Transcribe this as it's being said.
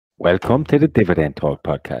Welcome to the Dividend Talk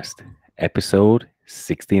podcast, episode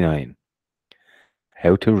 69.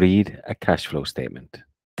 How to read a cash flow statement.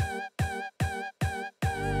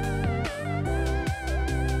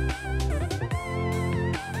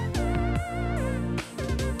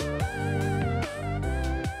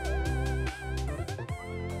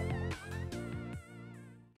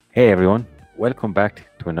 Hey everyone, welcome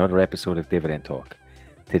back to another episode of Dividend Talk.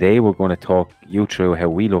 Today we're going to talk you through how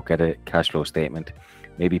we look at a cash flow statement,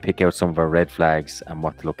 maybe pick out some of our red flags and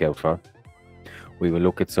what to look out for. We will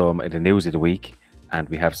look at some of the news of the week, and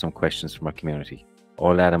we have some questions from our community.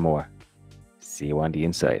 All that and more. See you on the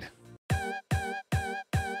inside.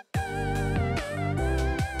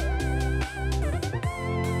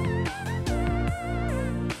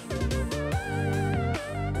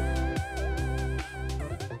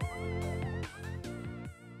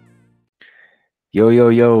 Yo,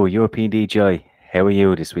 European DJ. How are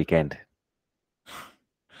you this weekend?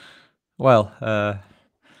 Well,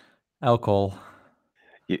 alcohol.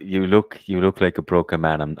 You look like a broken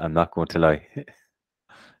man. I'm not going to lie.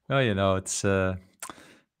 Well, it's not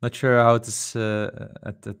sure how it is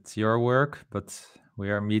at your work, but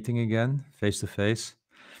we are meeting again face to face,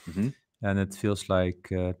 and it feels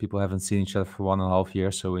like people haven't seen each other for 1.5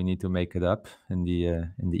 years, so we need to make it up in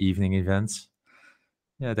the evening events.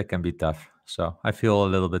 Yeah, that can be tough. So I feel a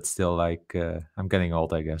little bit still like I'm getting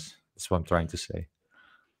old, I guess. That's what I'm trying to say.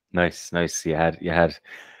 Nice. You had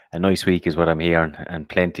a nice week, is what I'm hearing, and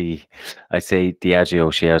plenty. I'd say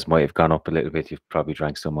Diageo shares might have gone up a little bit. You've probably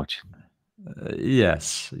drank so much.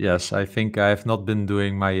 Yes. I think I have not been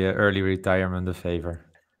doing my early retirement a favor.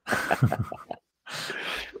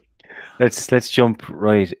 Let's jump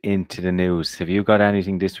right into the news. Have you got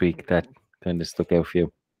anything this week that kind of stuck out for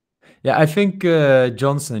you? Yeah, I think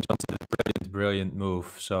Johnson did a brilliant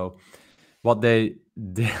move. So what they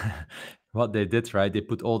did, right? They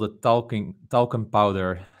put all the talcum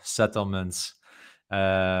powder settlements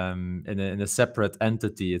in a separate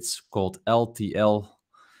entity. It's called LTL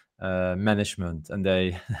management, and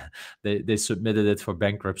they submitted it for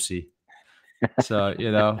bankruptcy. So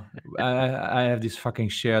I have these fucking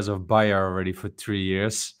shares of Bayer already for 3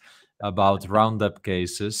 years about Roundup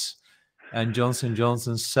cases. And Johnson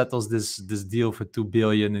Johnson settles this deal for $2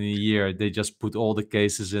 billion in a year. They just put all the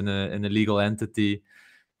cases in a legal entity,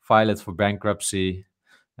 file it for bankruptcy.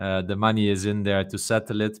 The money is in there to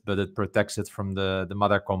settle it, but it protects it from the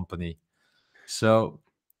mother company. So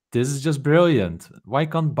this is just brilliant. Why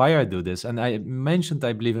can't Bayer do this? And I mentioned,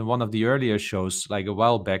 I believe, in one of the earlier shows, like a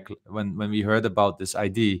while back, when we heard about this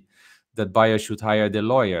idea that Bayer should hire the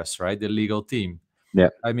lawyers, right, the legal team.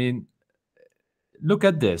 Yeah. I mean, look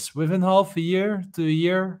at this. Within half a year to a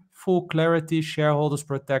year, full clarity, shareholders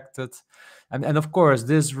protected. And of course,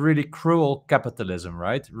 this really cruel capitalism,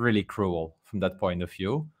 right? Really cruel from that point of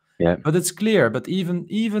view. Yeah. But it's clear. But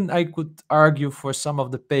even I could argue for some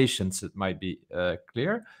of the patients it might be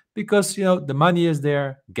clear, because the money is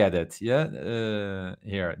there. Get it? Yeah.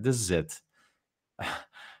 Here, this is it.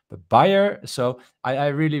 But Bayer, so I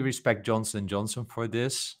really respect Johnson Johnson for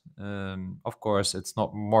this. Of course, it's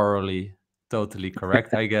not morally totally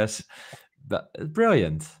correct, I guess, but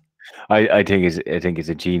brilliant. I think it's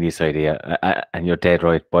a genius idea, and you're dead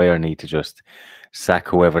right. Bayer need to just sack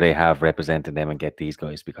whoever they have representing them and get these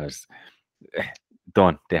guys, because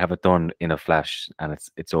done. They have it done in a flash, and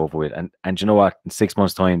it's over with. And you know what? In 6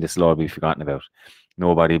 months' time, this will all be forgotten about.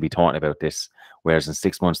 Nobody will be talking about this. Whereas in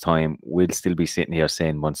 6 months' time, we'll still be sitting here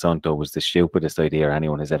saying Monsanto was the stupidest idea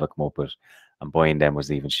anyone has ever come up with, and buying them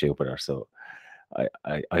was even stupider. So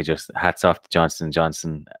I just, hats off to Johnson &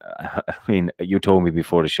 Johnson. I mean, you told me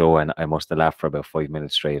before the show, and I must have laughed for about 5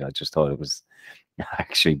 minutes straight. I just thought it was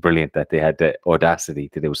actually brilliant that they had the audacity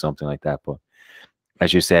to do something like that. But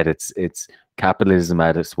as you said, it's capitalism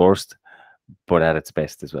at its worst, but at its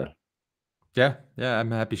best as well. Yeah,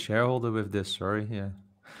 I'm a happy shareholder with this. Sorry, yeah,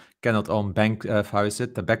 cannot own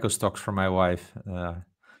tobacco stocks for my wife.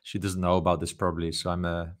 She doesn't know about this probably, so I'm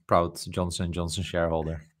a proud Johnson Johnson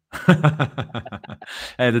shareholder.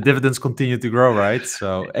 And the dividends continue to grow, right?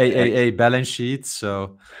 So AAA balance sheet.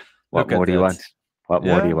 So what more do you want? What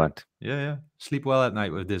more do you want? Yeah. Sleep well at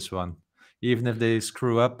night with this one. Even if they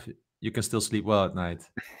screw up, you can still sleep well at night.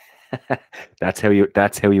 That's how you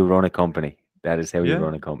run a company. That is how you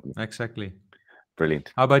run a company. Exactly.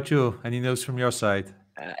 Brilliant. How about you? Any news from your side?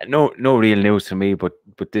 No real news for me, but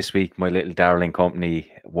this week my little darling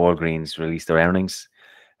company Walgreens released their earnings,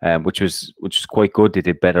 which was quite good. They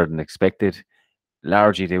did better than expected,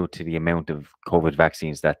 largely due to the amount of COVID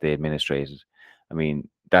vaccines that they administered. I mean,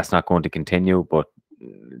 that's not going to continue, but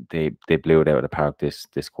they blew it out of the park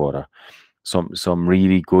this quarter. some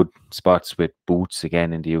really good spots with Boots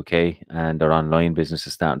again in the UK, and their online business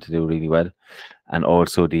is starting to do really well. And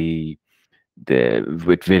also the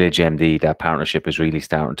with Village MD, that partnership is really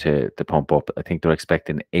starting to pump up. I think they're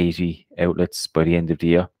expecting 80 outlets by the end of the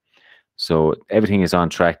year. So everything is on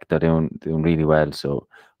track. They're doing really well. So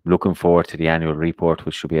looking forward to the annual report,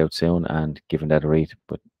 which should be out soon, and giving that a read.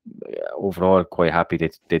 But overall, quite happy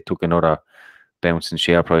they took another bounce in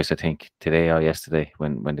share price, I think, today or yesterday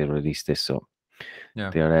when they released this. So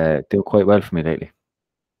Yeah. they're doing quite well for me lately.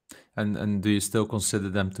 And do you still consider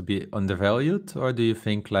them to be undervalued, or do you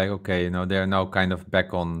think like, okay, they're now kind of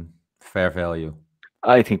back on fair value?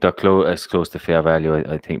 I think they're as close to fair value.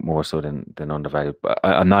 I think more so than undervalued. But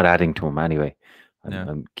I'm not adding to them anyway. Yeah.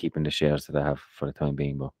 I'm keeping the shares that I have for the time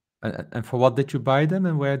being. But And for what did you buy them,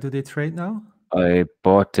 and where do they trade now? I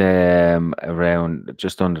bought around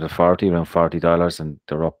just under the 40, around $40, and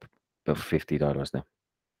they're up about $50 now.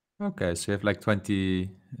 Okay, so you have like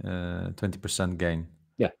 20% gain.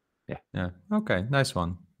 Yeah. Yeah. Okay, nice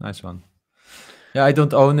one. Yeah, I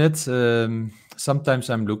don't own it. Sometimes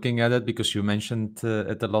I'm looking at it because you mentioned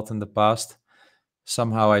it a lot in the past.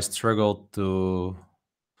 Somehow I struggled to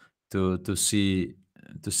see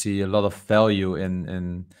a lot of value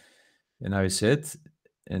in how you say it,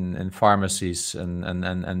 in pharmacies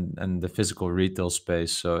and the physical retail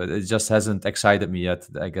space. So it just hasn't excited me yet.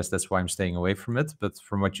 I guess that's why I'm staying away from it. But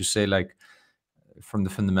from what you say, like from the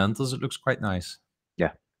fundamentals, it looks quite nice.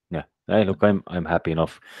 Yeah. Hey, look, I'm happy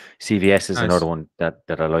enough. CVS is Nice. another one that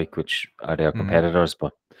I like, which are their competitors,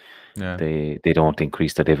 but Yeah. they don't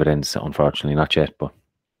increase their dividends, unfortunately, not yet. But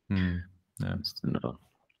Yeah. it's another one.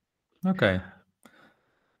 Okay.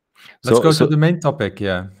 Let's go to the main topic,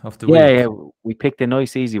 of the week. Yeah, we picked a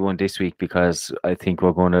nice, easy one this week because I think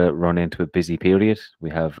we're going to run into a busy period. We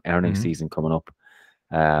have earnings season coming up.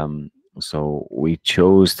 So we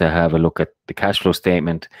chose to have a look at the cash flow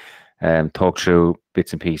statement, talk through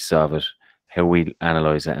bits and pieces of it, how we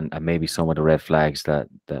analyze it, and maybe some of the red flags that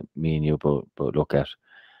me and you both look at.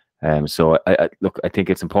 So I think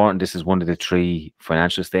it's important. This is one of the 3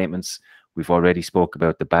 financial statements. We've already spoke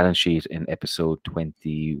about the balance sheet in episode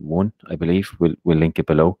 21, I believe. We'll link it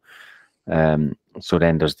below. So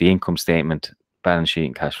then there's the income statement, balance sheet,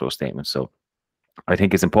 and cash flow statement. So I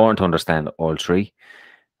think it's important to understand all 3.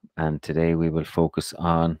 And today we will focus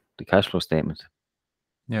on the cash flow statement.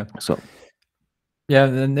 Yeah. So yeah,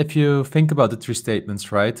 and if you think about the 3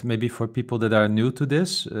 statements, right? Maybe for people that are new to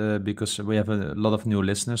this, because we have a lot of new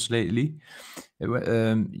listeners lately,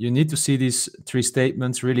 you need to see these 3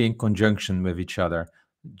 statements really in conjunction with each other.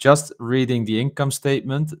 Just reading the income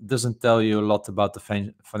statement doesn't tell you a lot about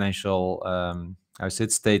the financial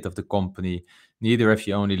state of the company, neither if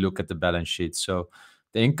you only look at the balance sheet. So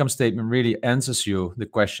the income statement really answers you the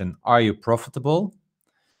question, are you profitable?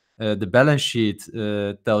 The balance sheet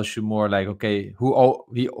tells you more like, okay, who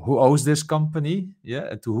owes this company?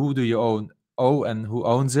 Yeah, to who do you owe and who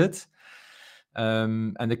owns it?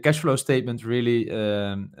 And the cash flow statement really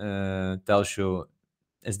tells you,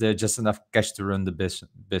 is there just enough cash to run the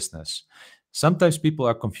business? Sometimes people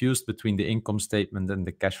are confused between the income statement and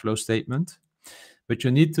the cash flow statement, but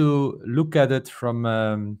you need to look at it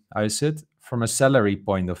from, from a salary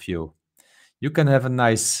point of view. You can have a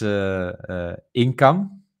nice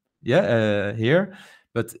income, here,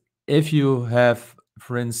 but if you have,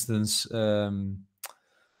 for instance, a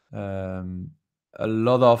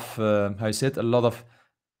lot of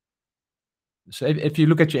so if you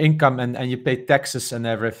look at your income and you pay taxes and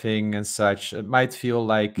everything and such, it might feel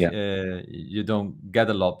like you don't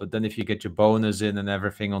get a lot. But then if you get your bonus in and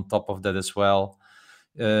everything on top of that as well,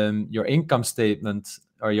 your income statement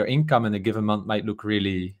or your income in a given month might look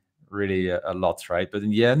really, really a lot, right? But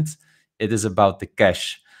in the end, it is about the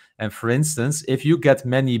cash. And for instance, if you get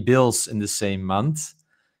many bills in the same month,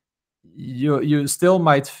 you still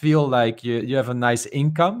might feel like you have a nice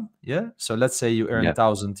income. Yeah. So let's say you earn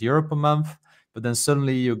 €1,000 per month, but then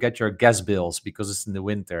suddenly you get your gas bills because it's in the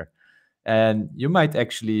winter. And you might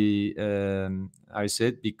actually,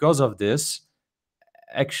 because of this,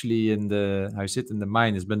 actually in the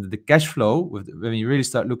minus, but the cash flow, when you really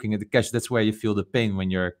start looking at the cash, that's where you feel the pain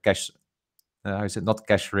when you're cash, not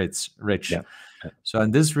cash rich. Yeah. So,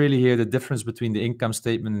 and this really here, the difference between the income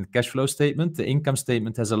statement and the cash flow statement. The income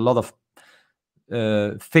statement has a lot of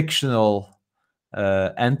fictional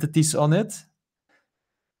entities on it,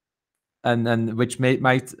 and which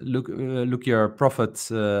might look your profit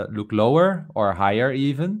look lower or higher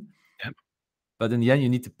even. Yep. But in the end, you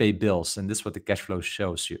need to pay bills, and this is what the cash flow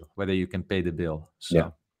shows you, whether you can pay the bill.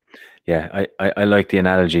 So. Yeah. I like the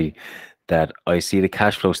analogy that I see the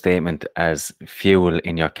cash flow statement as fuel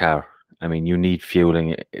in your car. I mean, you need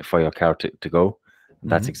fueling for your car to go.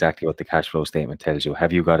 That's Mhm. exactly what the cash flow statement tells you.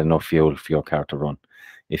 Have you got enough fuel for your car to run?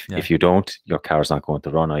 If Yeah. you don't, your car's not going to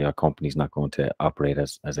run, or your company's not going to operate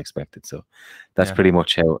as expected. So that's Yeah. pretty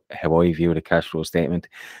much how I view the cash flow statement.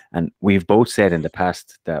 And we've both said in the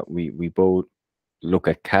past that we both look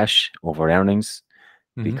at cash over earnings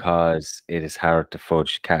Mhm. because it is hard to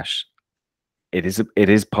fudge cash. It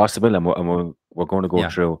is possible, and we're going to go Yeah.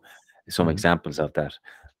 through some Mhm. examples of that.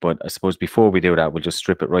 But I suppose before we do that, we'll just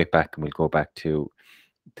strip it right back and we'll go back to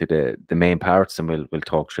the main parts, and we'll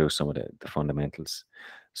talk through some of the fundamentals.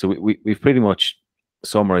 So we've pretty much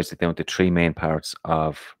summarized it down to three main parts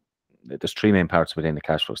there's three main parts within the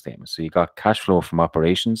cash flow statement. So you got cash flow from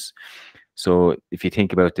operations. So if you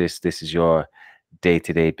think about this is your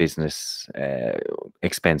day-to-day business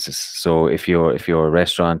expenses. So if you're a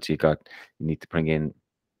restaurant, you need to bring in,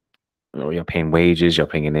 you're paying wages, you're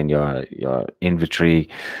bringing in your inventory.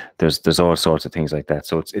 There's all sorts of things like that.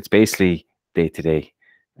 So it's basically day-to-day.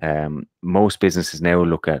 Most businesses now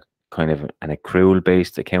look at kind of an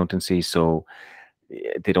accrual-based accountancy, so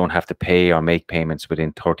they don't have to pay or make payments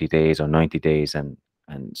within 30 days or 90 days, and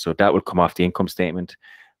so that will come off the income statement,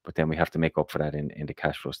 but then we have to make up for that in the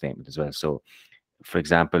cash flow statement as well. So for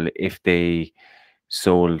example, if they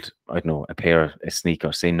sold, I don't know, a pair of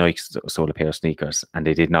sneakers, say Nike sold a pair of sneakers, and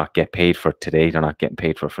they did not get paid for it today, they're not getting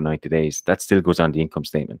paid for 90 days, that still goes on the income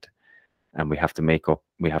statement, and we have to make up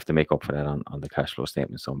for that on the cash flow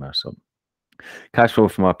statement somewhere. So cash flow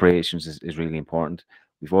from operations is really important.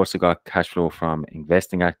 We've also got cash flow from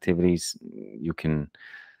investing activities. You can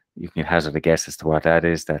hazard a guess as to what that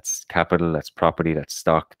is. That's capital, that's property, that's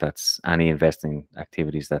stock, that's any investing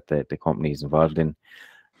activities that the company is involved in.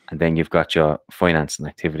 And then you've got your financing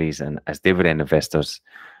activities. And as dividend investors,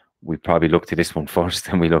 we probably look to this one first,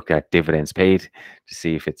 and we look at dividends paid to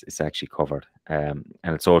see if it's actually covered. And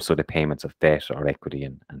it's also the payments of debt or equity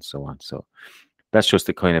and so on. So that's just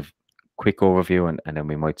a kind of quick overview, and then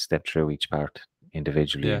we might step through each part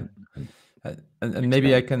individually. Yeah. And And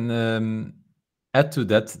maybe I can add to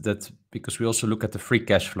that because we also look at the free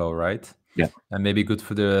cash flow, right? Yeah. And maybe good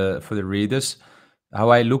for the readers. How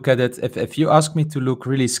I look at it, if you ask me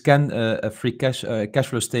to scan a free cash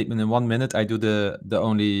flow statement in 1 minute, I do the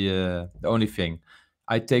only thing.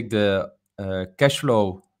 I take the cash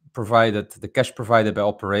flow provided, the cash provided by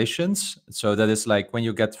operations. So that is like when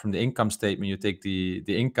you get from the income statement, you take the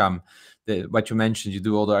income, what you mentioned, you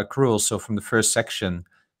do all the accruals. So from the first section,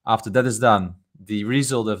 after that is done, the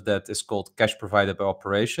result of that is called cash provided by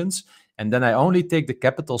operations. And then I only take the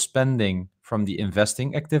capital spending from the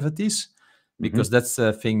investing activities, because that's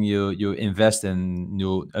the thing you invest in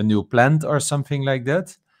a new plant or something like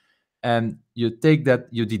that. And you take that,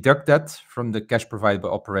 you deduct that from the cash provided by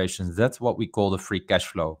operations. That's what we call the free cash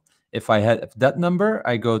flow. If I had that number,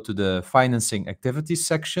 I go to the financing activities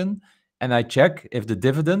section and I check if the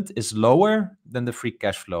dividend is lower than the free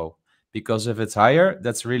cash flow. Because if it's higher,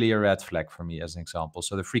 that's really a red flag for me, as an example.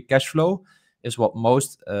 So the free cash flow is what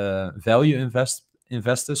most value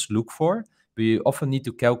investors look for. We often need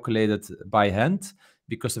to calculate it by hand,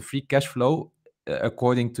 because the free cash flow,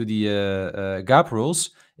 according to the GAAP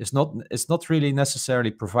rules, it's not really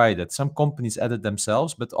necessarily provided. Some companies add it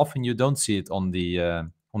themselves, but often you don't see it on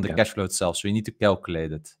the cash flow itself. So you need to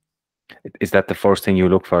calculate it. Is that the first thing you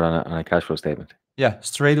look for on a cash flow statement? Yeah,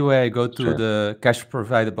 straight away I go to the cash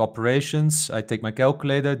provided by operations. I take my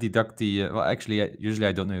calculator, deduct the. Well, actually, usually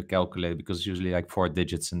I don't know a calculator because it's usually like 4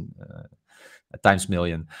 digits and times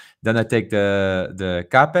million. Then I take the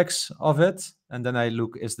capex of it, and then I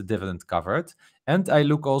look, is the dividend covered? And I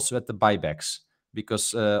look also at the buybacks,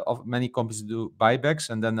 because of many companies do buybacks,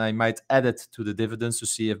 and then I might add it to the dividends to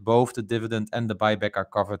see if both the dividend and the buyback are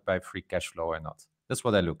covered by free cash flow or not. That's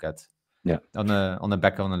what I look at. Yeah. On the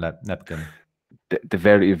back on a napkin. The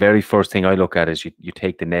very first thing I look at is you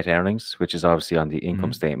take the net earnings, which is obviously on the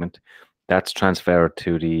income statement. That's transferred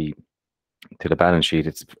to the balance sheet.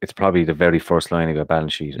 It's probably the very first line of a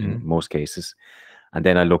balance sheet in most cases. And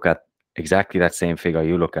then I look at exactly that same figure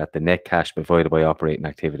you look at, the net cash provided by operating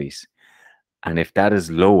activities. And if that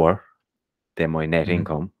is lower than my net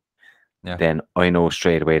income, then I know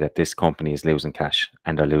straight away that this company is losing cash,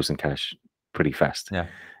 and they're losing cash pretty fast.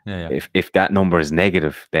 If that number is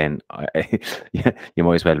negative, then you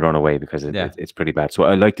might as well run away, because it's pretty bad. So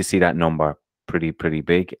I like to see that number pretty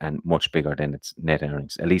big, and much bigger than its net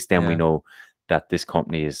earnings. At least then we know that this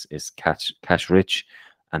company is cash rich,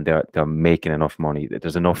 and they're making enough money.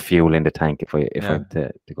 There's enough fuel in the tank if I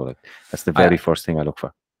to go like. That's the very first thing I look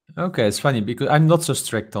for. Okay, it's funny because I'm not so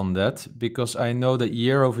strict on that, because I know that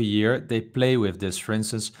year over year they play with this. For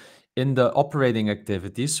instance, in the operating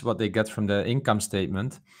activities, what they get from the income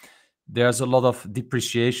statement, there's a lot of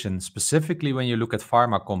depreciation, specifically when you look at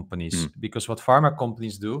pharma companies, because what pharma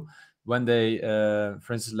companies do when they,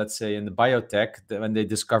 for instance, let's say in the biotech, when they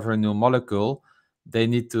discover a new molecule, they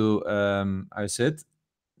need to,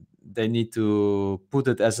 they need to put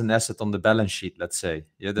it as an asset on the balance sheet, let's say,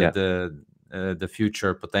 the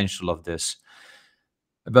future potential of this.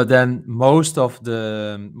 But then most of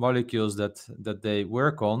the molecules that they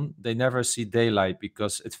work on, they never see daylight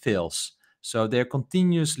because it fails. So they're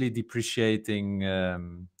continuously depreciating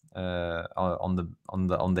on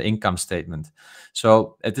the income statement.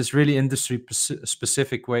 So it is really industry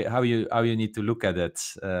specific way how you need to look at it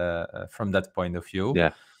from that point of view.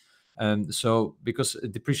 Yeah. And so because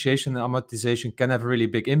depreciation and amortization can have a really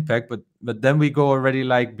big impact, but then we go already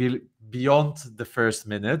like beyond the first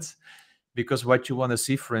minute. Because what you want to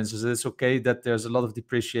see, for instance, it's okay that there's a lot of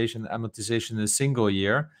depreciation and amortization in a single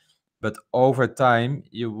year, but over time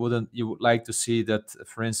you would like to see that,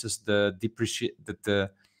 for instance,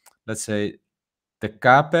 let's say the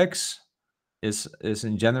capex is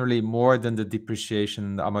in generally more than the depreciation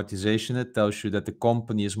and the amortization. It tells you that the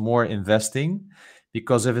company is more investing,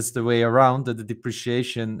 because if it's the way around, that the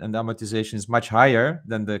depreciation and the amortization is much higher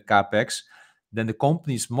than the capex, then the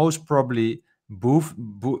company is most probably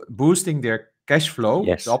boosting their cash flow,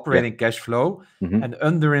 the operating cash flow, and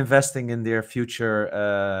under-investing in their future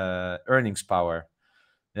earnings power.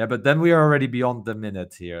 Yeah, but then we are already beyond the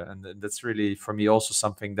minute here. And that's really, for me, also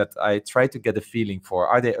something that I try to get a feeling for.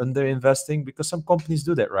 Are they under-investing? Because some companies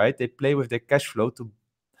do that, right? They play with their cash flow to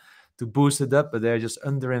boost it up, but they're just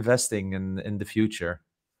under-investing in the future.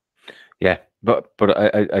 Yeah, but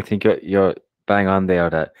I think you're bang on there,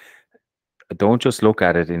 that don't just look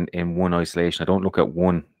at it in one isolation. I don't look at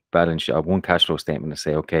one balance sheet or one cash flow statement and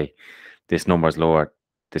say, okay, this number is lower,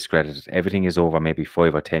 this credit. Everything is over maybe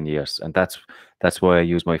 5 or 10 years, and that's why I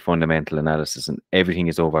use my fundamental analysis. And everything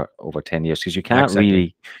is over 10 years, because you can't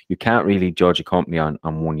really judge a company on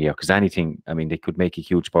 1 year, because anything. I mean, they could make a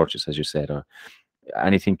huge purchase, as you said, or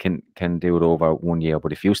anything can do it over 1 year.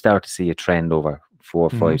 But if you start to see a trend over 4,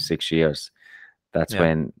 5, 6 years, that's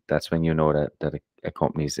when you know that a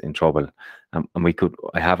company's in trouble. And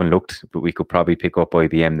I haven't looked, but we could probably pick up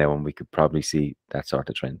IBM now, and we could probably see that sort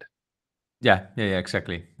of trend. Yeah,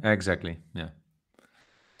 exactly. Yeah.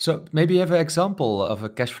 So maybe you have an example of a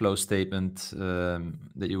cash flow statement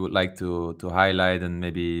that you would like to highlight, and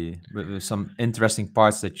maybe with some interesting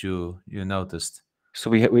parts that you noticed. So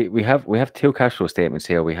we have 2 cash flow statements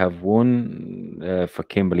here. We have one for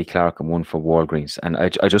Kimberly-Clark and one for Walgreens. And I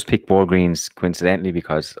just picked Walgreens coincidentally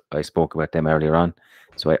because I spoke about them earlier on.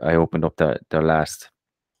 So I opened up their last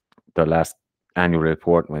annual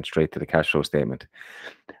report and went straight to the cash flow statement.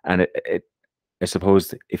 And I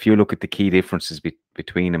suppose if you look at the key differences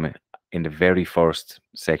between them in the very first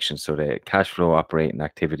section, so the cash flow operating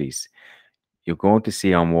activities, you're going to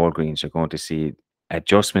see on Walgreens, you're going to see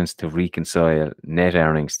adjustments to reconcile net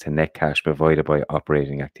earnings to net cash provided by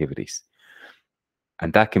operating activities.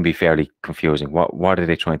 And that can be fairly confusing. What are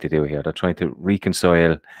they trying to do here? They're trying to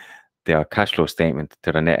reconcile their cash flow statement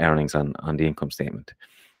to the net earnings on the income statement.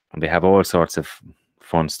 And they have all sorts of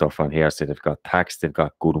fun stuff on here. So they've got tax, they've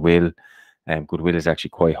got goodwill. Goodwill is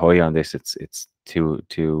actually quite high on this. It's 2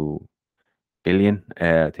 billion.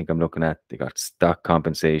 I think I'm looking at. They got stock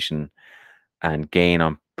compensation and gain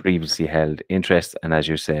on previously held interest, and as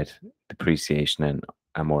you said, depreciation and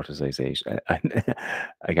amortization. I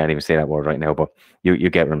can't even say that word right now, but you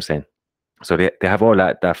get what I'm saying. So they have all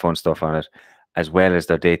that fun stuff on it, as well as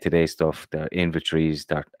their day-to-day stuff, their inventories,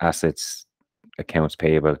 their assets, accounts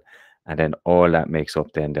payable, and then all that makes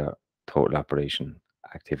up then their total operation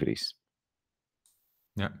activities.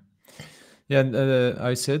 And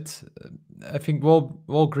I think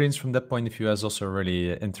Walgreens from that point of view has also a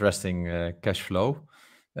really interesting cash flow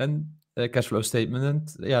and cash flow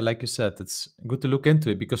statement. And like you said, it's good to look into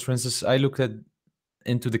it, because, for instance, I looked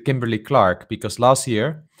into the Kimberly-Clark, because last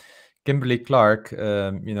year Kimberly-Clark,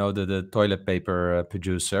 the toilet paper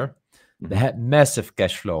producer, they had massive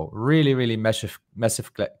cash flow, really massive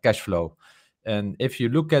cash flow. And if you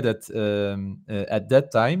look at it at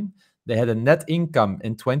that time, they had a net income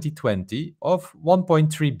in 2020 of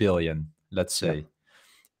 1.3 billion, let's say.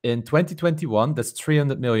 In 2021, that's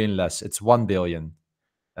 300 million less. It's 1 billion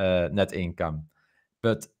net income.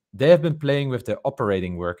 But they have been playing with their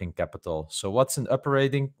operating working capital. So what's an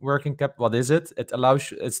operating working cap? What is it?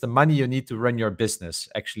 It's the money you need to run your business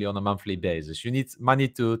actually on a monthly basis. You need money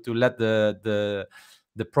to let the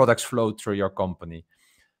products flow through your company.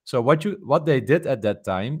 So what they did at that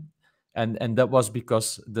time, and that was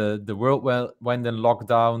because the world went in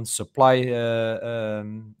lockdown, supply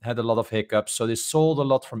had a lot of hiccups, so they sold a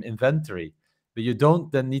lot from inventory. but you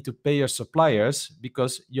don't then need to pay your suppliers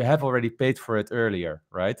because you have already paid for it earlier,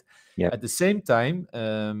 right? Yeah. At the same time,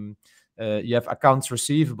 you have accounts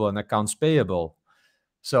receivable and accounts payable.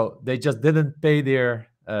 So they just didn't pay their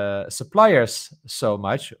suppliers so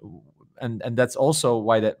much, and that's also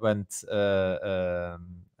why that went.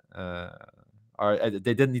 Or they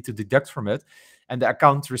didn't need to deduct from it, and the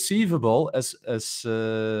account receivable as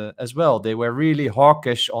well. They were really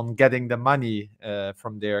hawkish on getting the money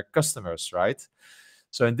from their customers, right?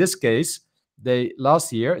 So in this case,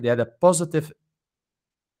 last year they had a positive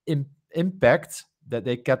impact that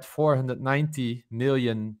they kept 490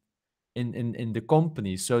 million in the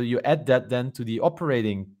company. So you add that then to the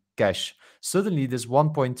operating cash. Suddenly, this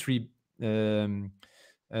 1.3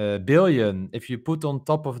 billion, if you put on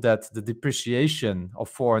top of that the depreciation of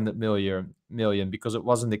 400 million because it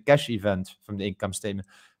wasn't a cash event from the income statement,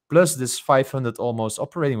 plus this 500 almost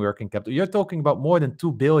operating working capital, you're talking about more than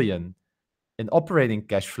 2 billion in operating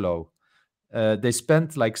cash flow. They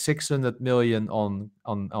spent like 600 million on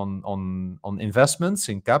investments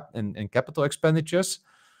in capital expenditures.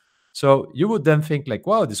 So you would then think like,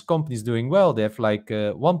 wow, this company is doing well. They have like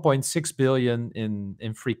 1.6 billion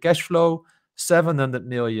in free cash flow, 700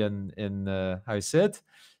 million in how you said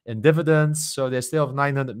in dividends. So they still have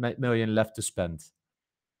 900 million left to spend.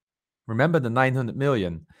 Remember the 900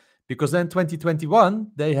 million, because then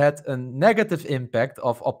 2021 they had a negative impact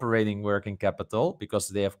of operating working capital because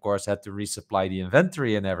they of course had to resupply the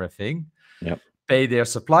inventory and everything, Yep. pay their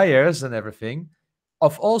suppliers and everything,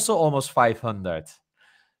 of also almost 500.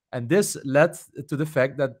 And this led to the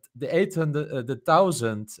fact that the 800, the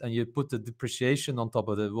 1,000, and you put the depreciation on top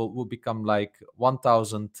of it, will become like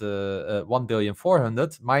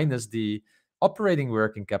 1,400 minus the operating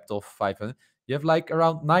working capital of 500. You have like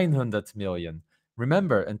around 900 million.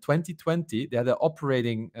 Remember, in 2020, they had an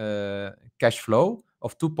operating cash flow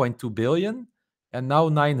of 2.2 billion, and now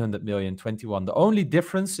 900 million, 21. The only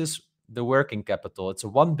difference is the working capital. It's a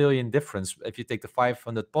 1 billion difference if you take the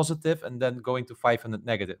 500 positive and then going to 500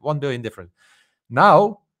 negative. 1 billion difference.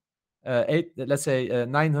 Now, let's say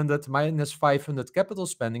 900 minus 500 capital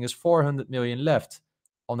spending is 400 million left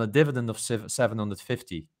on a dividend of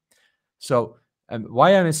 750. So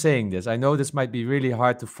why am I saying this? I know this might be really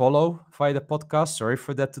hard to follow via the podcast. Sorry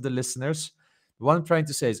for that to the listeners. What I'm trying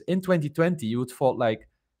to say is in 2020, you would thought like,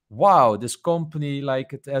 wow, this company,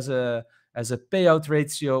 like it has a payout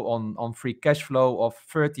ratio on free cash flow of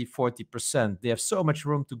 30-40%. They have so much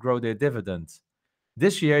room to grow their dividend.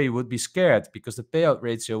 This year you would be scared because the payout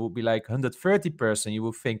ratio would be like 130%. You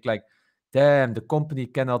would think like, damn, the company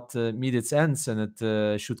cannot meet its ends and it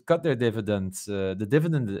should cut their dividends. The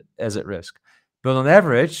dividend is at risk. But on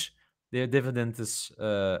average, their dividend is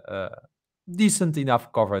decent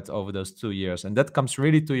enough covered over those 2 years. And that comes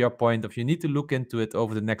really to your point of you need to look into it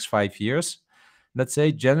over the next 5 years. Let's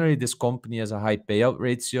say generally this company has a high payout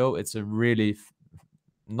ratio. It's a really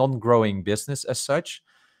non-growing business as such.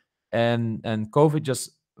 And COVID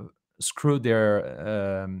just screwed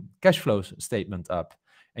their cash flow statement up.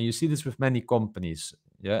 And you see this with many companies.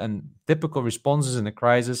 Yeah. And typical responses in a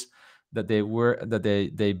crisis that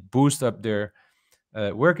they boost up their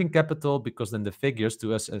working capital, because then the figures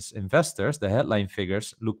to us as investors, the headline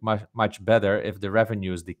figures, look much better if the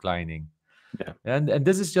revenue is declining. Yeah. And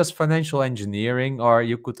this is just financial engineering, or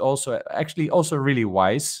you could also actually also really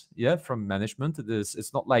wise, yeah, from management.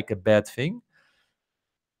 It's not like a bad thing.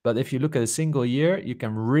 But if you look at a single year, you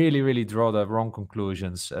can really, really draw the wrong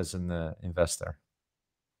conclusions as an investor.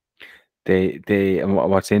 And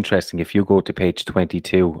what's interesting, if you go to page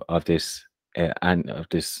 22 of this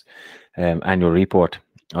annual report,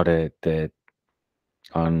 or the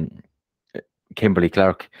on Kimberly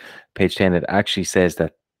Clark, page 10, it actually says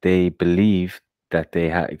that they believe that they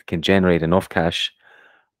can generate enough cash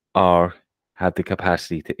or have the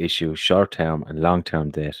capacity to issue short-term and long-term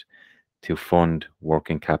debt to fund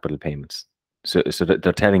working capital payments. So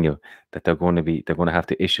they're telling you that they're going to have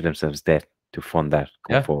to issue themselves debt to fund that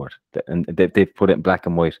going forward. And they've put it in black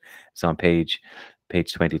and white. It's on page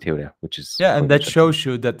 22 there, which is and that shows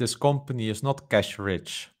you that this company is not cash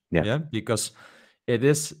rich. Yeah. Because it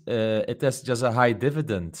has just a high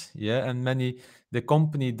dividend. And the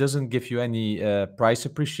company doesn't give you any price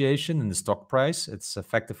appreciation in the stock price. It's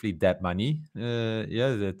effectively dead money.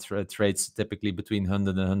 It trades typically between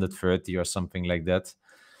 100 and 130 or something like that.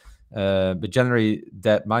 But generally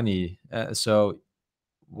dead money. So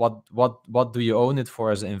what do you own it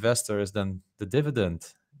for as an investor is then the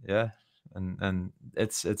dividend. And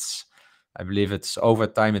it's I believe it's over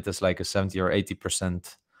time it is like a 70 or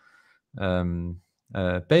 80%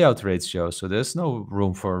 payout ratio. So there's no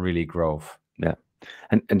room for really growth. Yeah.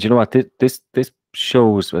 And you know what, this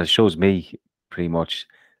shows me pretty much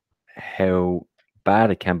how bad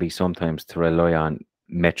it can be sometimes to rely on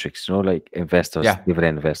metrics. You know, like investors, Yeah.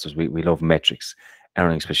 dividend investors, we love metrics,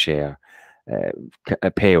 earnings per share,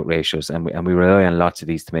 payout ratios, and we rely on lots of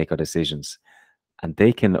these to make our decisions. And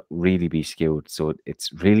they can really be skewed. So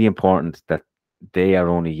it's really important that they are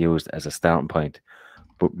only used as a starting point.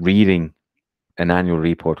 But reading an annual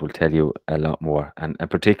report will tell you a lot more, and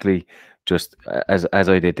particularly just as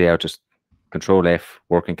I did there, just Control F,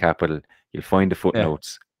 working capital. You'll find the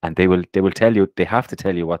footnotes, and they will tell you. They have to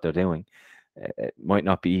tell you what they're doing. It might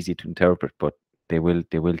not be easy to interpret, but they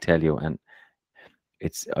will tell you, and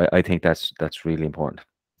I think that's really important.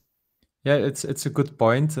 Yeah, it's a good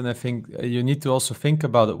point, and I think you need to also think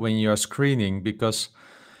about it when you are screening, because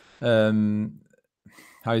how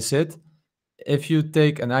you say it, if you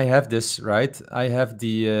take, and I have this right, I have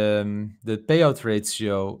the payout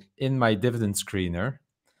ratio in my dividend screener.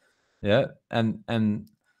 Yeah, and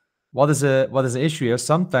what is the issue here?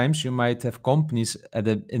 Sometimes you might have companies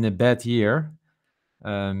in a bad year,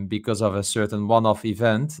 because of a certain one-off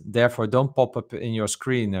event, therefore don't pop up in your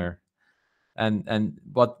screener. And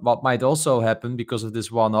what might also happen because of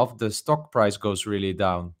this one-off, the stock price goes really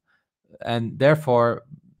down, and therefore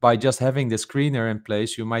by just having the screener in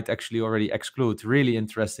place, you might actually already exclude really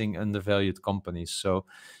interesting undervalued companies. So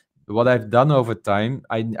what I've done over time,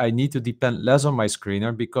 I need to depend less on my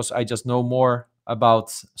screener, because I just know more about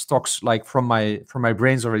stocks, like from my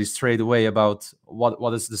brains already straight away, about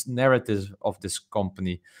what is this narrative of this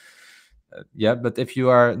company. Yeah, but if you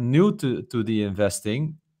are new to the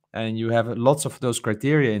investing and you have lots of those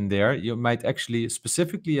criteria in there, you might actually,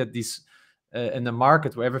 specifically at these in the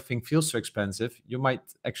market where everything feels so expensive, you might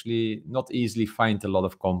actually not easily find a lot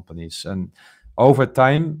of companies. And over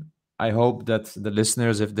time, I hope that the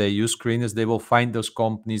listeners, if they use screeners, they will find those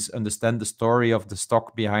companies, understand the story of the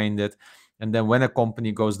stock behind it, and then when a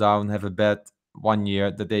company goes down, have a bad 1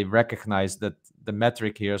 year, that they recognize that the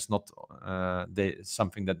metric here is not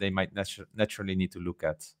something that they might naturally need to look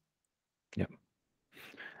at. Yeah.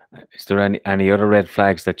 Is there any other red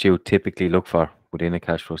flags that you typically look for within a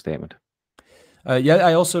cash flow statement? Yeah,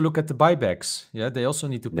 I also look at the buybacks. Yeah, they also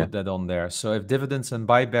need to put that on there. So if dividends and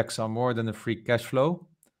buybacks are more than a free cash flow,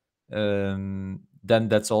 then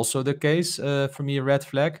that's also the case for me, a red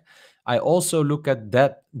flag. I also look at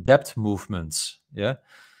debt movements. Yeah,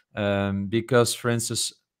 because, for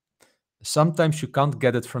instance, sometimes you can't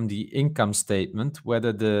get it from the income statement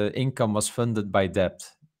whether the income was funded by debt.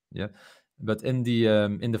 Yeah, but in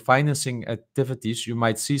the financing activities, you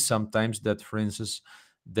might see sometimes that, for instance,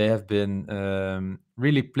 they have been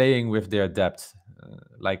really playing with their debt,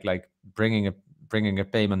 like bringing a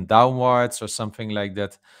payment downwards or something like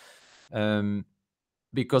that,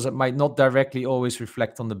 because it might not directly always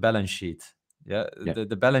reflect on the balance sheet. Yeah,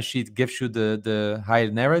 the balance sheet gives you the high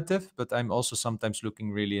narrative, but I'm also sometimes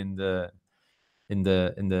looking really in the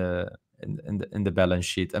balance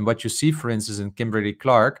sheet. And what you see, for instance, in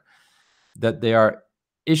Kimberly-Clark, that they are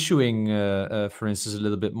issuing, for instance, a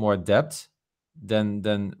little bit more debt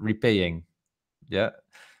than repaying. Yeah.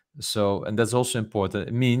 So, and that's also important.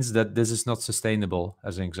 It means that this is not sustainable.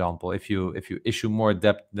 As an example, if you issue more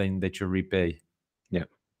debt than that you repay. Yeah.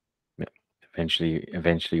 Eventually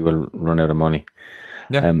you will run out of money.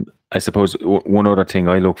 Yeah. I suppose one other thing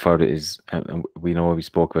I look for is, we know we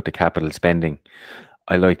spoke about the capital spending.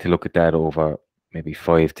 I like to look at that over maybe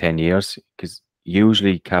 5-10 years, because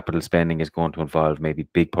usually capital spending is going to involve maybe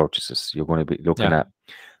big purchases. You're going to be looking at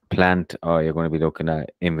plant, or you're going to be looking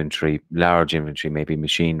at inventory, large inventory, maybe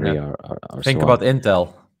machinery, or think so about on.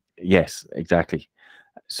 Intel. Yes, exactly.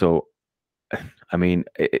 So, I mean,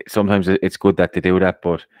 sometimes it's good that they do that,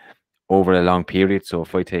 but over a long period. So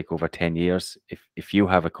if I take over 10 years, if you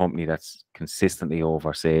have a company that's consistently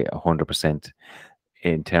over, say, 100%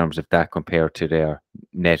 in terms of that compared to their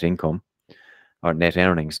net income or net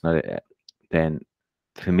earnings, then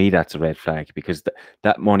to me that's a red flag, because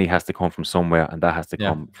that money has to come from somewhere, and that has to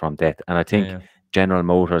come from debt. And I think General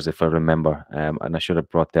Motors, if I remember, and I should have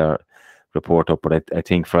brought their report up, but I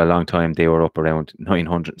think for a long time they were up around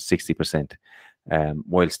 960%,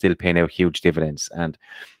 while still paying out huge dividends. And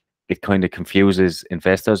it kind of confuses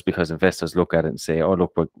investors, because investors look at it and say, oh,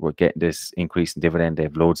 look, we're getting this increase in dividend, they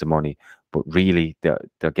have loads of money, but really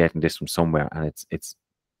they're getting this from somewhere, and it's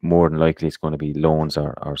more than likely it's going to be loans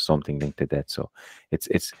or something linked to debt. So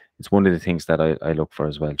it's one of the things that I look for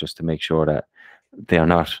as well, just to make sure that they are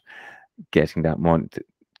not getting that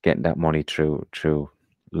money through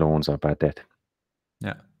loans or bad debt.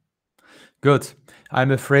 Yeah. Good. I'm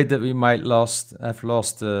afraid that we might have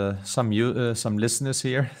lost some listeners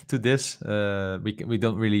here to this. We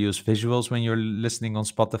don't really use visuals when you're listening on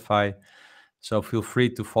Spotify, So feel free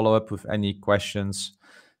to follow up with any questions.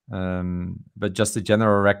 But just a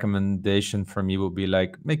general recommendation for me would be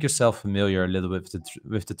like, make yourself familiar a little bit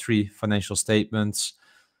with the three financial statements.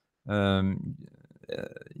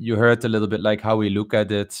 You heard a little bit like how we look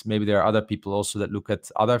at it. Maybe there are other people also that look at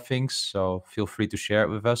other things. So feel free to share it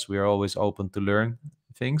with us. We are always open to learn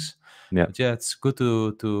things. Yeah. But yeah, it's good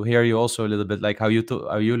to hear you also a little bit like how you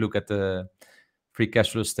look at the free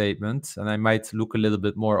cash flow statement. And I might look a little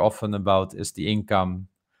bit more often about, is the income,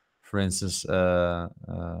 for instance,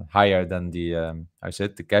 higher than the I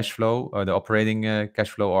said the cash flow or the operating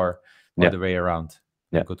cash flow, or Yeah. the way around.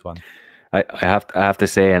 Yeah. A good one. I have to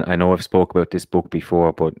say, and I know I've spoke about this book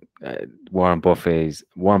before, but Warren Buffett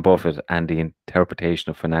and the Interpretation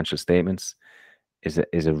of Financial Statements is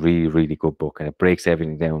a really, really good book, and it breaks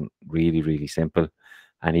everything down really, really simple,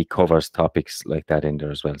 and he covers topics like that in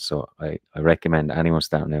there as well. So I recommend anyone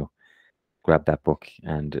starting out, grab that book,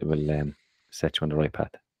 and it will set you on the right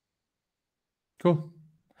path. Cool.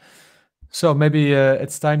 So maybe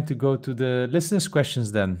it's time to go to the listeners'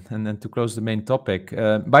 questions then, and then to close the main topic.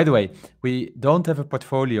 By the way, we don't have a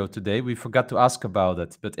portfolio today. We forgot to ask about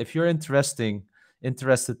it. But if you're interested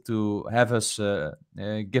to have us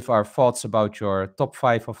give our thoughts about your top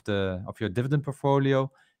 5 of your dividend portfolio,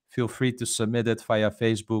 feel free to submit it via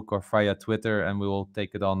Facebook or via Twitter, and we will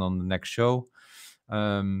take it on the next show.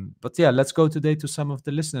 But yeah, let's go today to some of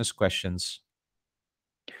the listeners' questions.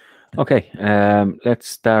 Okay, let's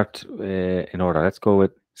start in order. Let's go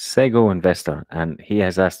with Sego Investor, and he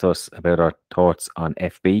has asked us about our thoughts on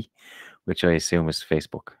FB, which I assume is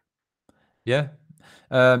Facebook. Yeah,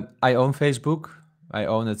 I own Facebook. I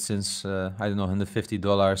own it since I don't know,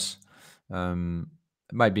 $150.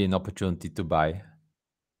 It might be an opportunity to buy.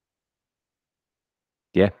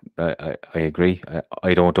 Yeah, I agree.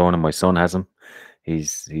 I don't own him. My son has him.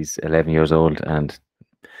 He's 11 years old, and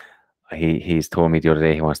he's told me the other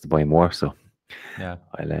day he wants to buy more. So Yeah,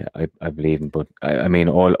 I believe him. But I mean,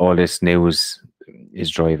 all this news is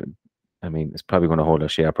driving. I mean, it's probably going to hold our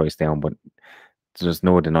share price down, but there's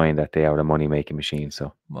no denying that they are a money making machine.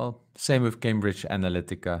 So well, same with Cambridge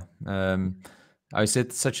Analytica. I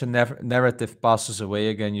said such a narrative passes away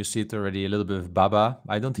again. You see it already a little bit with Baba.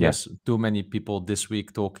 I don't hear too many people this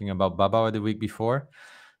week talking about Baba or the week before.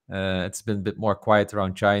 It's been a bit more quiet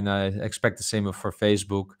around China. I expect the same for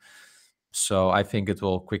Facebook. So I think it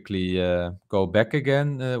will quickly go back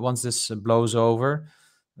again once this blows over,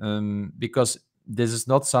 because this is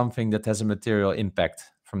not something that has a material impact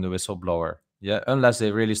from the whistleblower. Yeah, unless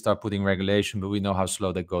they really start putting regulation, but we know how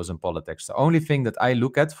slow that goes in politics. The only thing that I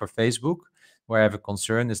look at for Facebook, where I have a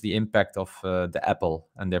concern, is the impact of the Apple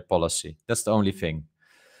and their policy. That's the only thing.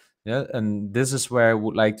 Yeah, and this is where I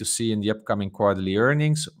would like to see in the upcoming quarterly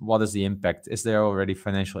earnings, what is the impact? Is there already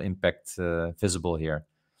financial impact visible here?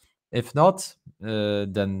 If not,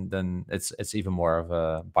 then it's even more of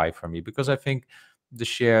a buy for me, because I think the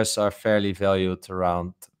shares are fairly valued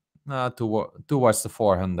around towards the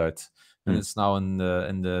 400, and it's now in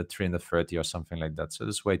the 330 or something like that. So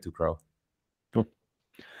there's way to grow. Cool.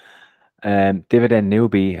 Dividend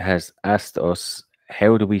Newbie has asked us,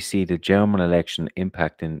 how do we see the German election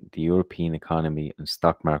impacting the European economy and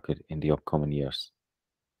stock market in the upcoming years?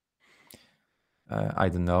 I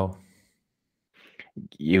don't know.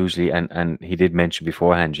 Usually, and he did mention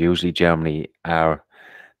beforehand, usually Germany are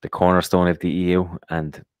the cornerstone of the EU,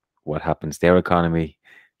 and what happens, their economy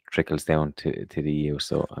trickles down to the EU.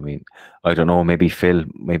 So I mean, I don't know, maybe Phil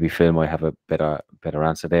might have a better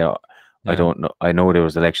answer there. Yeah. I don't know. I know there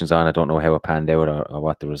was elections on. I don't know how it panned out, or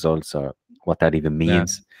what the results, or what that even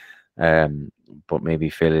means. Yeah. But maybe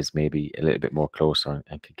Phil is maybe a little bit more closer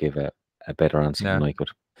and could give a better answer than I could.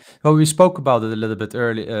 Well, we spoke about it a little bit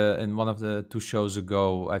early in one of the 2 shows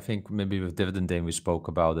ago. I think maybe with Dividend Day we spoke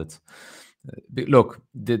about it. Look,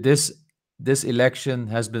 this election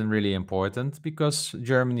has been really important, because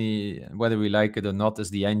Germany, whether we like it or not, is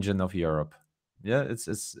the engine of Europe. Yeah,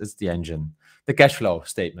 it's the engine, the cash flow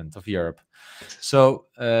statement of Europe. So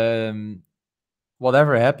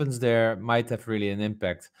whatever happens there might have really an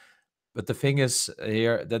impact. But the thing is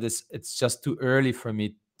here that it's just too early for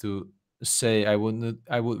me to say. I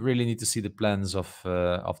would really need to see the plans of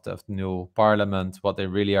the new parliament, what they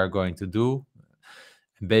really are going to do.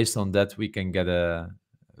 And based on that, we can get a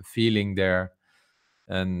feeling there.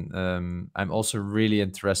 And I'm also really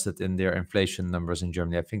interested in their inflation numbers in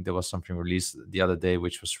Germany. I think there was something released the other day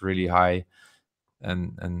which was really high,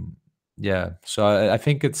 and yeah. So I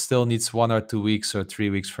think it still needs 1 or 2 weeks or 3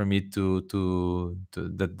 weeks for me to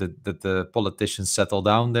that the politicians settle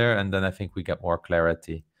down there, and then I think we get more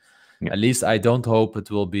clarity. At least I don't hope it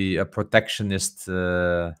will be a protectionist,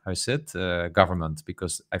 government,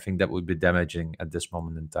 because I think that would be damaging at this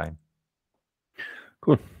moment in time.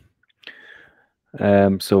 Cool.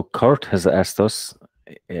 So Kurt has asked us,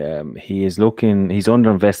 he's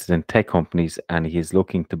underinvested in tech companies and he is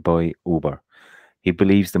looking to buy Uber. He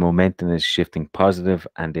believes the momentum is shifting positive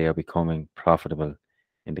and they are becoming profitable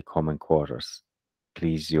in the coming quarters.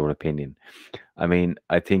 Please, your opinion. I mean,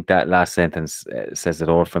 I think that last sentence says it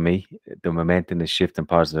all for me. The momentum is shifting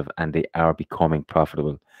positive and they are becoming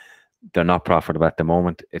profitable. They're not profitable at the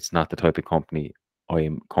moment. It's not the type of company I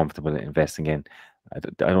am comfortable investing in. I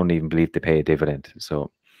don't even believe they pay a dividend.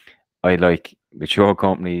 So I like mature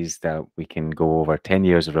companies that we can go over 10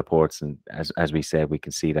 years of reports. And as we said, we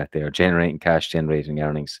can see that they are generating cash, generating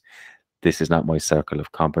earnings. This is not my circle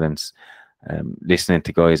of competence. Listening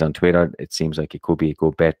to guys on Twitter, it seems like it could be a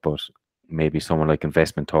good bet, but maybe someone like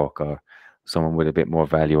Investment Talk or someone with a bit more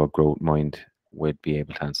value or growth mind would be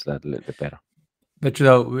able to answer that a little bit better. But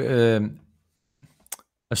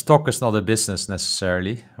a stock is not a business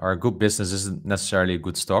necessarily, or a good business isn't necessarily a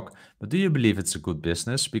good stock. But do you believe it's a good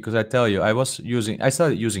business? Because I tell you, I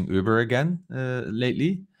started using Uber again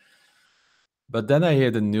lately. But then I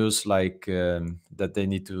hear the news like that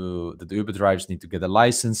the Uber drivers need to get a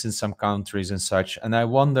license in some countries and such. And I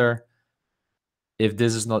wonder if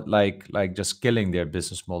this is not like just killing their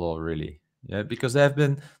business model, really. Yeah, because they've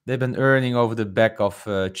been earning over the back of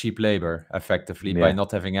cheap labor effectively by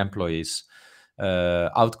not having employees,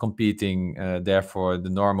 outcompeting therefore the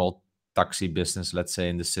normal taxi business, let's say,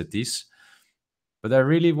 in the cities. But I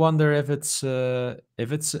really wonder if it's a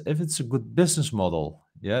good business model.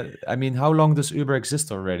 Yeah, I mean, how long does Uber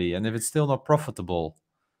exist already, and if it's still not profitable?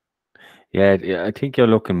 Yeah, I think you're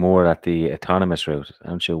looking more at the autonomous route,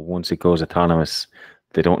 aren't you? Once it goes autonomous,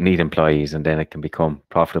 they don't need employees, and then it can become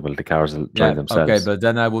profitable. The cars will drive themselves. Okay, but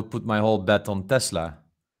then I would put my whole bet on Tesla.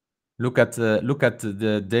 Look at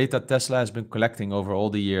the data Tesla has been collecting over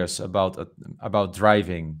all the years about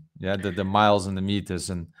driving. Yeah, the miles and the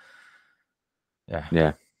meters and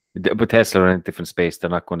yeah. But Tesla are in a different space. They're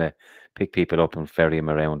not going to pick people up and ferry them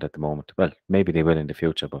around at the moment. Well, maybe they will in the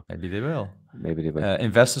future, but maybe they will. Maybe they will.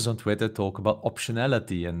 Investors on Twitter talk about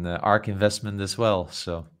optionality and ARK investment as well.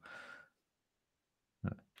 So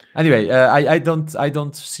anyway, I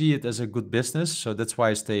don't see it as a good business, so that's why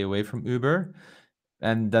I stay away from Uber.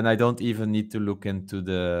 And then I don't even need to look into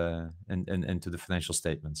the financial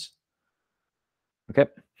statements. Okay.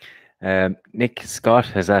 Nick Scott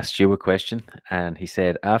has asked you a question, and he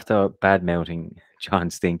said, after bad mouthing John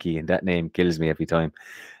Stinky, and that name kills me every time,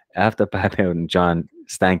 after bad mouthing John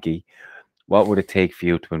Stanky, what would it take for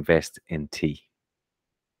you to invest in T?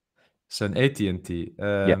 So in AT&T,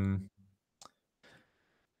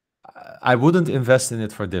 I wouldn't invest in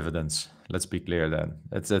it for dividends. Let's be clear then.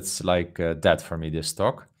 It's like that for me, this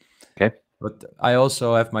stock. Okay. But I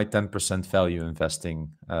also have my 10% value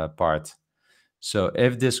investing part. So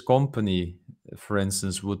if this company, for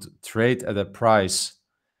instance, would trade at a price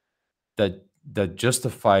that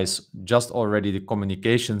justifies just already the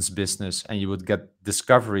communications business and you would get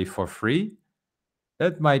Discovery for free,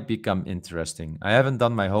 that might become interesting. I haven't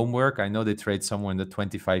done my homework. I know they trade somewhere in the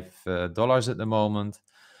 $25 at the moment.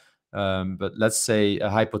 But let's say a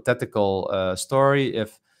hypothetical story,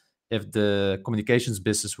 if the communications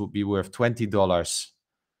business would be worth $20,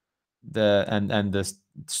 and the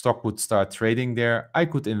stock would start trading there, I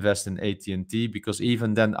could invest in AT&T, because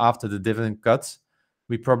even then, after the dividend cut,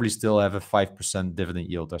 we probably still have a 5% dividend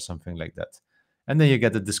yield or something like that. And then you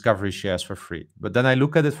get the Discovery shares for free. But then I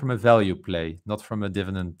look at it from a value play, not from a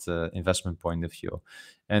dividend investment point of view.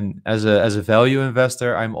 And as a value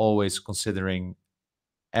investor, I'm always considering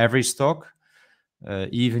every stock,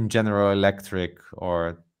 even General Electric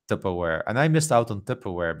or Tupperware. And I missed out on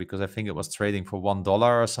Tupperware because I think it was trading for $1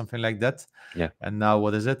 or something like that. Yeah. And now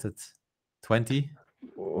what is it? It's 20.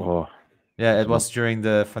 Oh. Yeah, it was during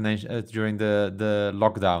the during the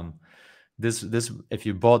lockdown. This if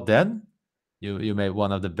you bought then, you made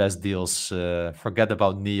one of the best deals. Forget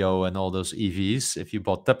about NIO and all those EVs. If you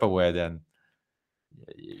bought Tupperware, then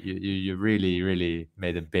you really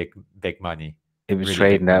made a big money. It was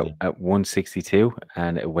trading out at 162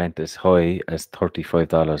 and it went as high as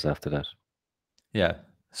 $35 after that. Yeah.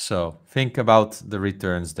 So think about the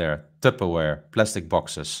returns there. Tupperware, plastic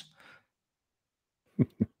boxes.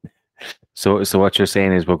 So what you're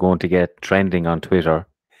saying is we're going to get trending on Twitter,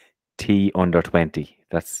 T under 20.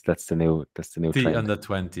 That's the new T trend. under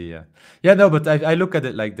 20, yeah. Yeah, no, but I look at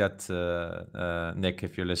it like that, Nick,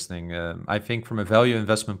 if you're listening. I think from a value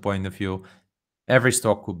investment point of view, every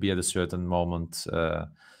stock could be at a certain moment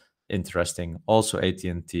interesting. Also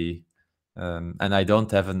AT&T. And I don't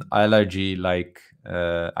have an allergy like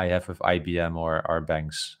I have with IBM or our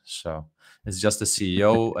banks. So it's just the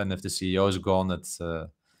CEO, and if the CEO is gone, it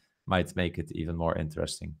might make it even more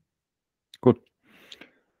interesting. Good.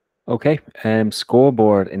 Okay.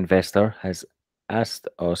 Scoreboard Investor has asked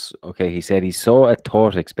us, okay, he said he saw a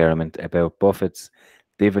thought experiment about Buffett's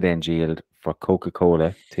dividend yield for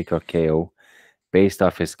Coca-Cola, ticker KO, based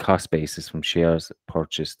off his cost basis from shares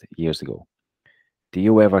purchased years ago. Do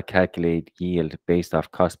you ever calculate yield based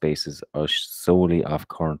off cost basis or solely off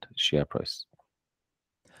current share price?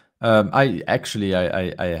 I actually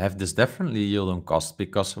I have this definitely yield on cost,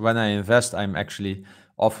 because when I invest, I'm actually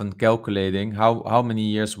often calculating how many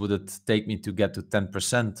years would it take me to get to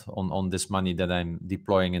 10% on this money that I'm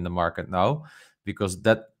deploying in the market now, because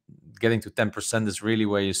that getting to 10% is really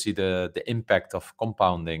where you see the impact of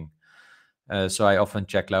compounding. So I often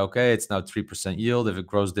check like, okay, it's now 3% yield. If it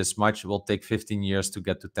grows this much, it will take 15 years to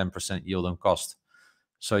get to 10% yield on cost.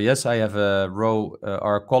 So yes, I have a row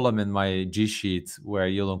or a column in my G sheet where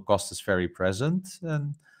yield on cost is very present,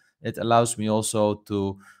 and it allows me also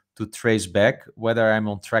to trace back whether I'm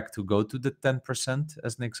on track to go to the 10%,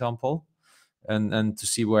 as an example, and to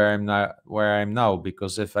see where I'm now.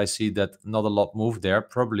 Because if I see that not a lot moved there,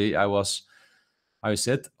 probably I was, how is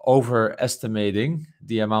it, overestimating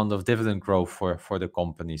the amount of dividend growth for the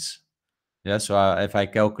companies. Yeah, so if I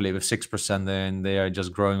calculate with 6% and they are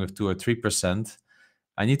just growing with 2 or 3%,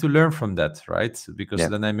 I need to learn from that, right? Because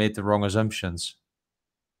then I made the wrong assumptions.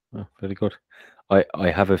 Oh, very good.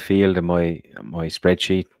 I have a field in my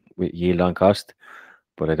spreadsheet with yield on cost,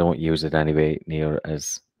 but I don't use it anyway near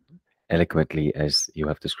as eloquently as you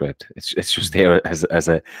have described. It's just there as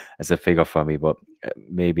a figure for me, but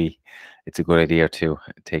maybe it's a good idea to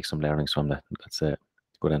take some learnings from that. That's a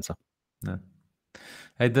good answer. Yeah.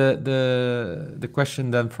 Hey, the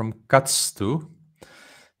question then from Cuts too.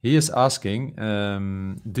 He is asking,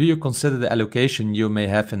 do you consider the allocation you may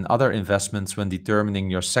have in other investments when determining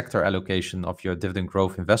your sector allocation of your dividend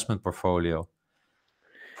growth investment portfolio?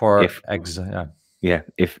 If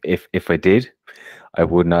I did, I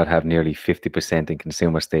would not have nearly 50% in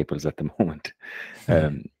consumer staples at the moment.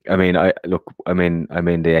 I'm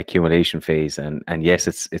in the accumulation phase, and yes,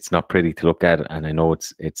 it's not pretty to look at, and I know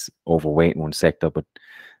it's overweight in one sector, but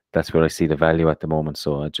that's where I see the value at the moment.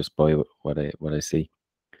 So I just buy what I see.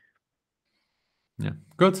 Yeah,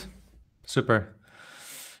 good, super.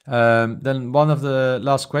 Then one of the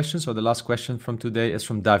last questions, or the last question from today, is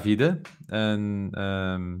from Davide,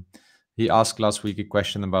 and he asked last week a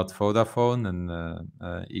question about Vodafone,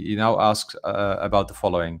 and he now asks about the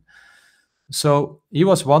following. So he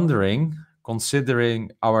was wondering,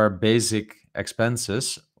 considering our basic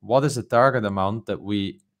expenses, what is the target amount that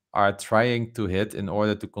we are trying to hit in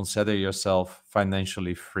order to consider yourself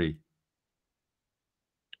financially free?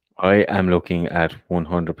 I am looking at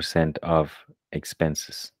 100% of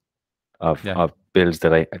expenses, of bills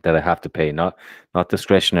that I have to pay, not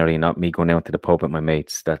discretionary, not me going out to the pub with my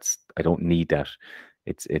mates. I don't need that.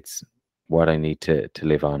 It's what I need to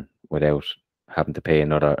live on without having to pay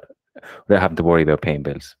without having to worry about paying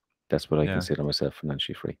bills. That's what I consider myself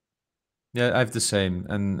financially free. Yeah, I have the same,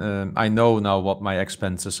 and I know now what my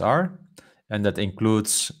expenses are, and that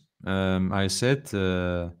includes, I said,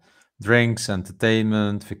 drinks,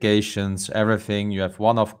 entertainment, vacations, everything. You have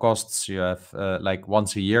one-off costs, you have like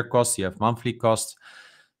once a year costs, you have monthly costs.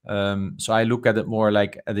 So I look at it more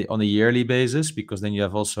like on a yearly basis, because then you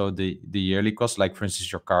have also the yearly costs, like for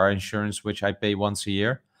instance your car insurance, which I pay once a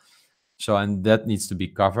year. So, and that needs to be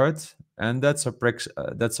covered, and that's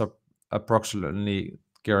approximately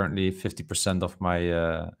currently 50% of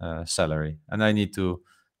my salary, and I need to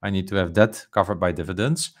have that covered by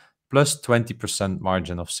dividends. Plus 20%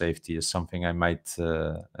 margin of safety is something I might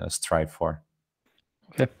strive for.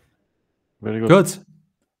 Okay, very good. Good.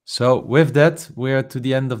 So with that, we're to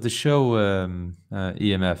the end of the show,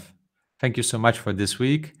 EMF. Thank you so much for this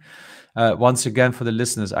week. Once again, for the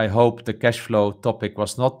listeners, I hope the cash flow topic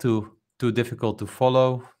was not too difficult to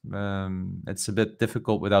follow. It's a bit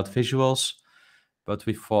difficult without visuals, but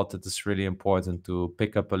we thought that it's really important to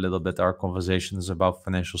pick up a little bit our conversations about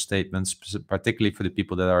financial statements, particularly for the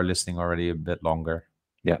people that are listening already a bit longer.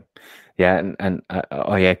 Yeah, and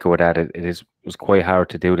I echo that. It was quite hard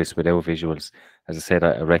to do this without visuals. As I said,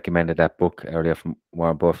 I recommended that book earlier from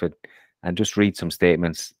Warren Buffett, and just read some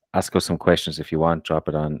statements. Ask us some questions if you want. Drop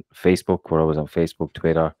it on Facebook. We're always on Facebook,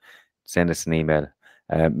 Twitter. Send us an email.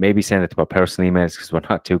 Maybe send it to our personal emails, because we're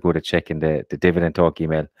not too good at checking the Dividend Talk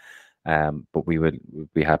email. But we'd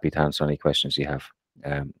be happy to answer any questions you have.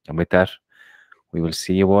 And with that, we will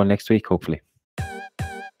see you all next week, hopefully.